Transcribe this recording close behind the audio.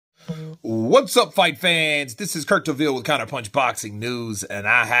What's up, fight fans? This is Kurt DeVille with Counterpunch Boxing News, and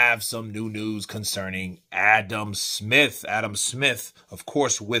I have some new news concerning Adam Smith. Adam Smith, of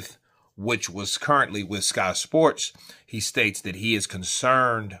course, which was currently with Sky Sports. He states that he is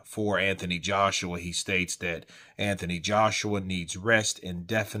concerned for Anthony Joshua. He states that Anthony Joshua needs rest and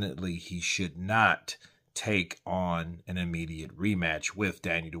definitely he should not take on an immediate rematch with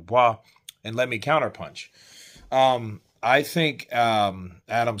Daniel Dubois. And let me counterpunch. I think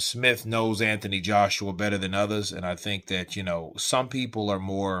Adam Smith knows Anthony Joshua better than others, and I think that, some people are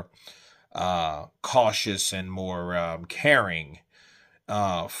more cautious and more caring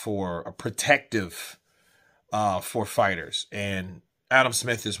for a protective for fighters. And Adam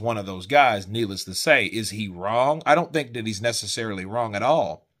Smith is one of those guys, needless to say. Is he wrong? I don't think that he's necessarily wrong at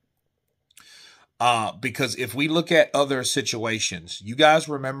all. Because if we look at other situations, you guys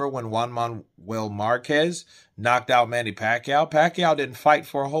remember when Juan Manuel Marquez knocked out Manny Pacquiao? Pacquiao didn't fight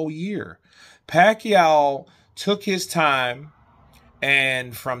for a whole year. Pacquiao took his time,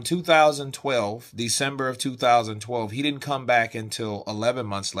 and from 2012, December of 2012, he didn't come back until 11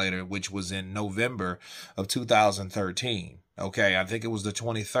 months later, which was in November of 2013. Okay, I think it was the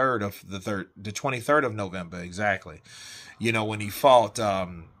 23rd of the 23rd of November, exactly. When he fought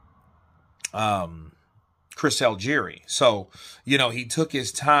Chris Algieri. So, he took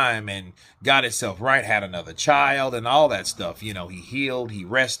his time and got himself right, had another child and all that stuff. He healed, he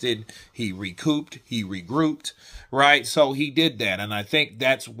rested, he recouped, he regrouped, right? So he did that. And I think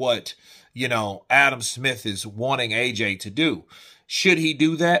that's what, Adam Smith is wanting AJ to do. Should he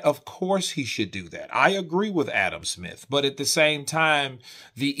do that? Of course he should do that. I agree with Adam Smith. But at the same time,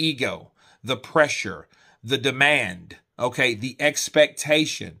 the ego, the pressure, the demand, okay, the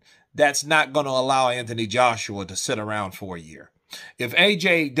expectation, that's not going to allow Anthony Joshua to sit around for a year. If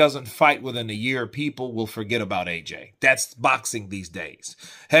AJ doesn't fight within a year, people will forget about AJ. That's boxing these days.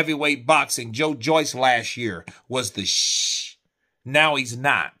 Heavyweight boxing, Joe Joyce last year was the shh. Now he's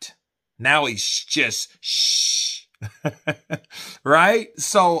not. Now he's just shh. Right?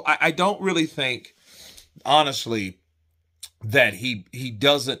 So I don't really think, honestly, that he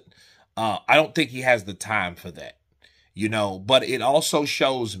doesn't, I don't think he has the time for that. But it also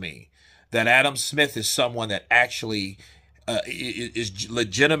shows me that Adam Smith is someone that actually is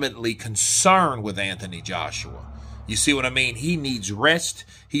legitimately concerned with Anthony Joshua. You see what I mean? He needs rest.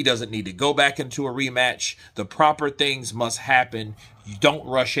 He doesn't need to go back into a rematch. The proper things must happen. You don't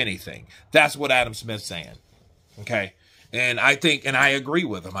rush anything. That's what Adam Smith's saying. Okay? And I think, and I agree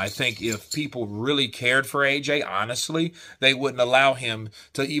with him. I think if people really cared for AJ, honestly, they wouldn't allow him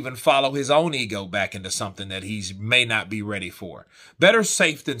to even follow his own ego back into something that he may not be ready for. Better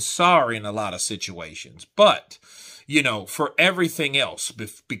safe than sorry in a lot of situations. But, for everything else,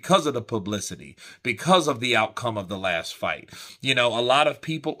 because of the publicity, because of the outcome of the last fight, a lot of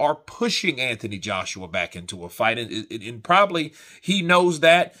people are pushing Anthony Joshua back into a fight. And probably he knows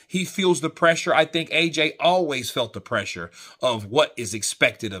that. He feels the pressure. I think AJ always felt the pressure of what is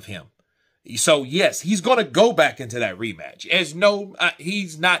expected of him. So, yes, he's going to go back into that rematch.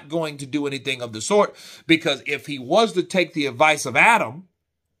 He's not going to do anything of the sort, because if he was to take the advice of Adam,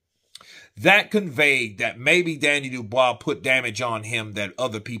 that conveyed that maybe Daniel Dubois put damage on him that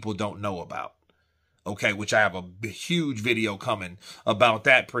other people don't know about. Okay, which I have a huge video coming about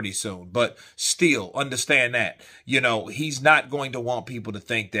that pretty soon. But still, understand that, he's not going to want people to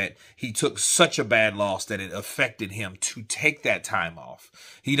think that he took such a bad loss that it affected him to take that time off.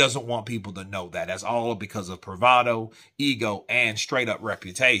 He doesn't want people to know that. That's all because of bravado, ego, and straight up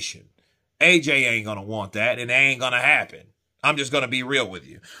reputation. AJ ain't going to want that, and it ain't going to happen. I'm just going to be real with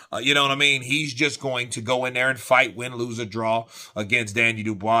you. You know what I mean? He's just going to go in there and fight, win, lose, or draw against Daniel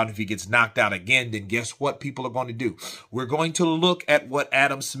Dubois. And if he gets knocked out again, then guess what people are going to do? We're going to look at what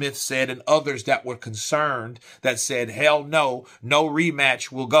Adam Smith said and others that were concerned that said, hell no, no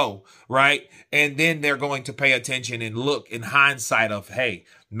rematch will go, right? And then they're going to pay attention and look in hindsight of, hey,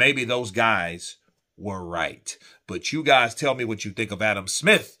 maybe those guys were right. But you guys tell me what you think of Adam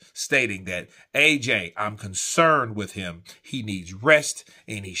Smith stating that, AJ, I'm concerned with him. He needs rest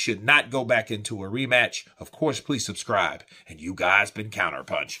and he should not go back into a rematch. Of course, please subscribe. And you guys been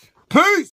Counterpunch. Peace!